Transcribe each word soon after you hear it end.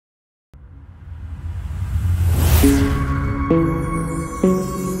Hello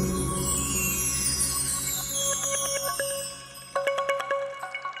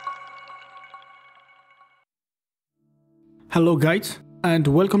guys, and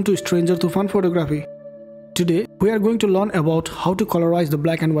welcome to Stranger to Fun Photography. Today we are going to learn about how to colorize the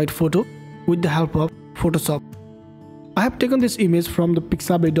black and white photo with the help of Photoshop. I have taken this image from the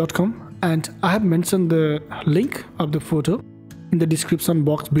pixabay.com and I have mentioned the link of the photo in the description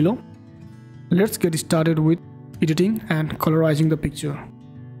box below. Let's get started with editing and colorizing the picture.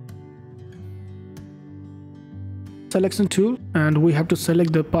 Selection tool, and we have to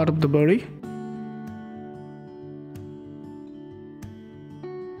select the part of the body.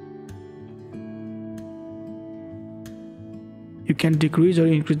 You can decrease or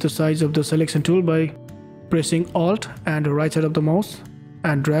increase the size of the selection tool by pressing Alt and right side of the mouse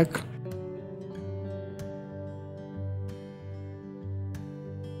and drag.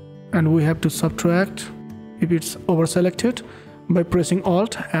 And we have to subtract if it's over selected by pressing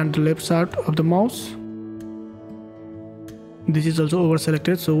Alt and left side of the mouse. This is also over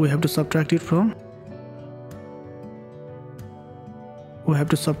selected, so we have to subtract it from. We have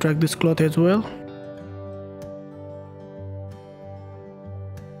to subtract this cloth as well.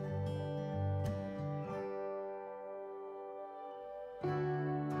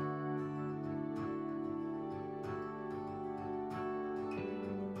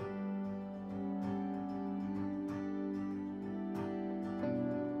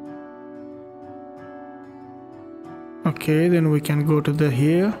 Okay, then we can go to the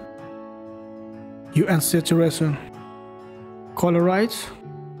here, hue and saturation, colorize.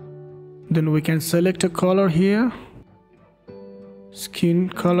 Then we can select a color here, skin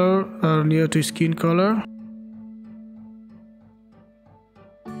color or near to skin color.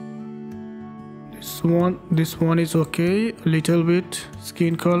 This one is okay, a little bit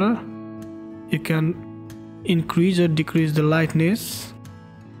skin color. You can increase or decrease the lightness.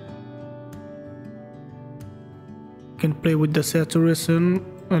 Can play with the saturation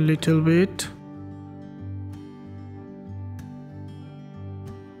a little bit.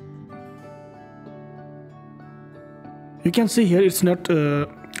 You can see here it's not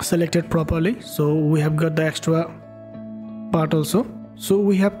selected properly, so we have got the extra part also. So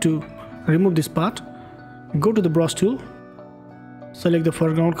we have to remove this part. Go to the brush tool, select the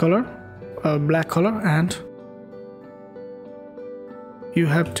foreground color, black color, and you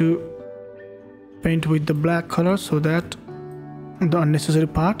have to paint with the black color so that the unnecessary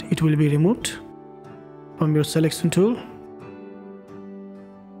part it will be removed from your selection tool.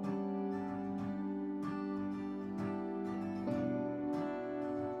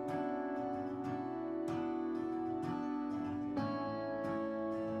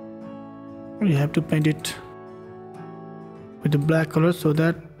 You have to paint it with the black color so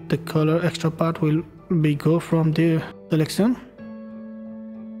that the color extra part will be go from the selection.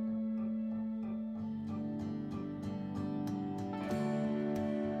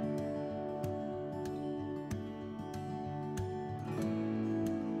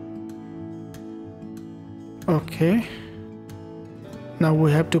 Okay, now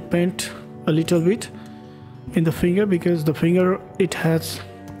we have to paint a little bit in the finger because the finger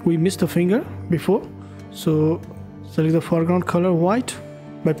we missed the finger before. So select the foreground color white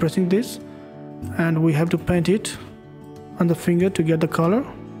by pressing this, and we have to paint it on the finger to get the color.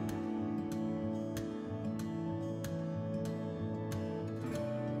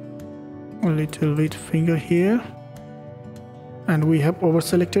 A little bit finger here. And we have over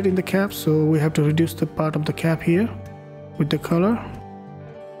selected in the cap, so we have to reduce the part of the cap here with the color.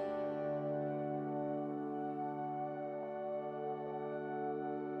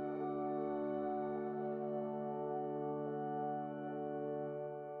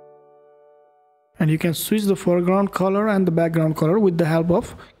 And you can switch the foreground color and the background color with the help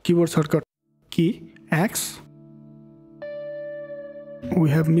of keyboard shortcut key X. We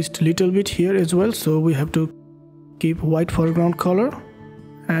have missed a little bit here as well, so we have to keep white foreground color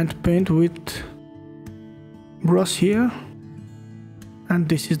and paint with brush here, and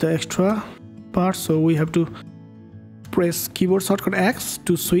this is the extra part, so we have to press keyboard shortcut X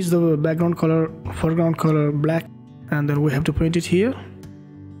to switch the background color, foreground color black, and then we have to paint it here.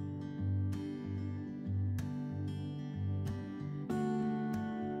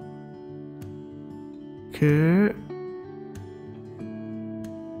 Okay,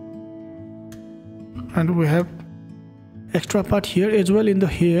 and we have extra part here as well in the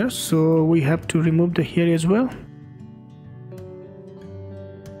hair, so we have to remove the hair as well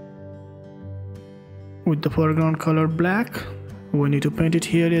with the foreground color black. We need to paint it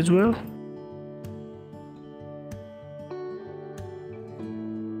here as well.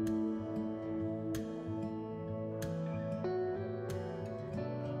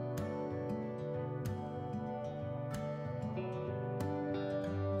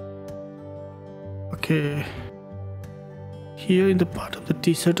 Okay, here in the part of the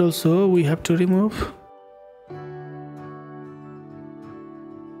t-shirt also we have to remove.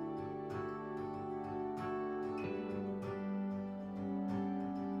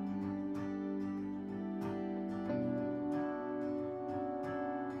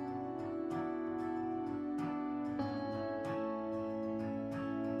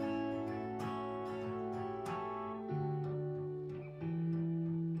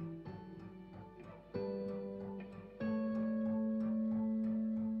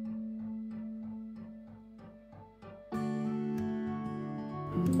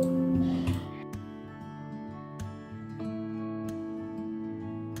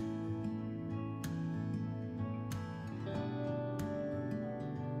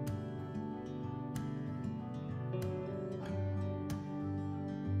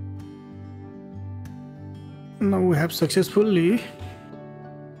 Now we have successfully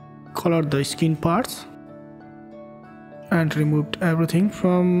colored the skin parts and removed everything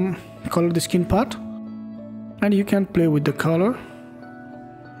from color the skin part, and you can play with the color,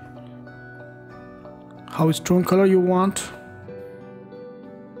 how strong color you want,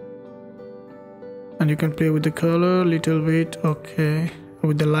 and you can play with the color little bit. Okay,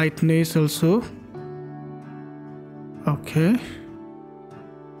 with the lightness also. Okay,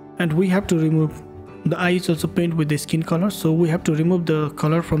 and we have to remove the eye is also painted with the skin color, so we have to remove the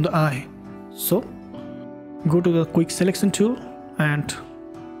color from the eye. So go to the quick selection tool and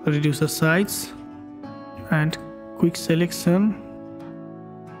reduce the size and quick selection.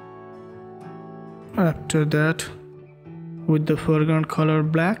 After that, with the foreground color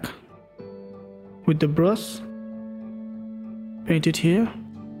black, with the brush, paint it here.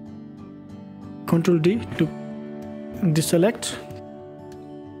 Ctrl D to deselect.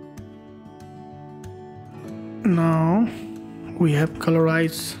 Now we have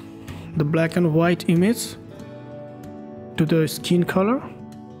colorized the black and white image to the skin color.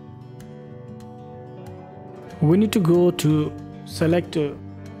 We need to go to select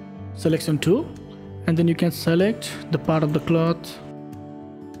selection tool, and then you can select the part of the cloth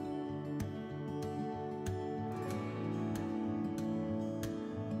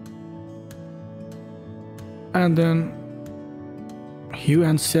and then hue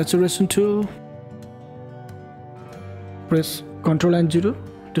and saturation tool. Press Ctrl and 0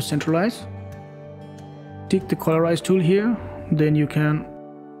 to centralize. Tick the Colorize tool here, then you can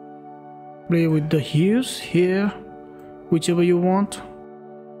play with the hues here, whichever you want.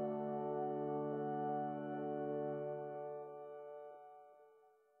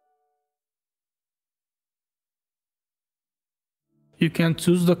 You can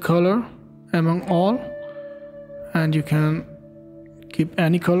choose the color among all, and you can keep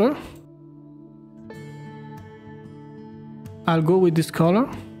any color. I'll go with this color,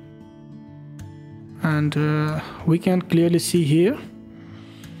 and we can clearly see here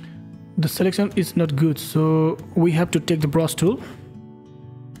the selection is not good, so we have to take the brush tool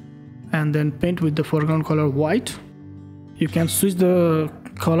and then paint with the foreground color white. You can switch the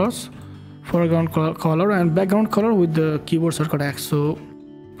colors, foreground color and background color with the keyboard shortcut X. So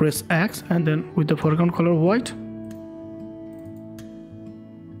press X and then with the foreground color white,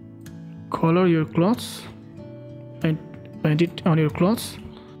 color your clothes and paint it on your clothes.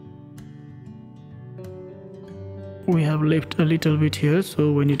 We have left a little bit here,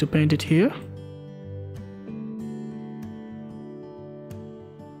 so we need to paint it here.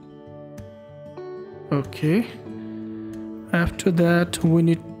 Okay, after that we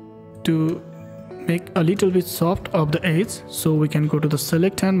need to make a little bit soft of the edge, so we can go to the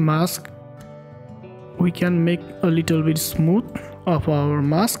select and mask. We can make a little bit smooth of our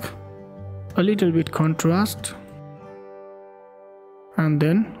mask, a little bit contrast, and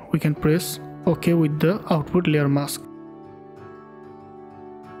then we can press OK with the output layer mask.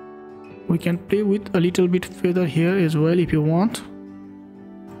 We can play with a little bit feather here as well if you want.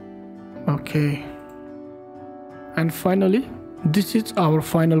 Okay, and finally this is our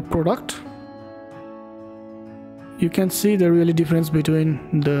final product. You can see the really difference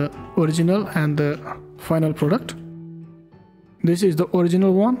between the original and the final product. This is the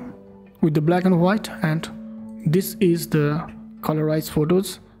original one with the black and white, and this is the colorized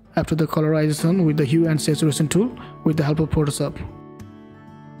photos after the colorization with the hue and saturation tool with the help of Photoshop.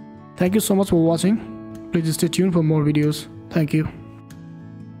 Thank you so much for watching. Please stay tuned for more videos. Thank you.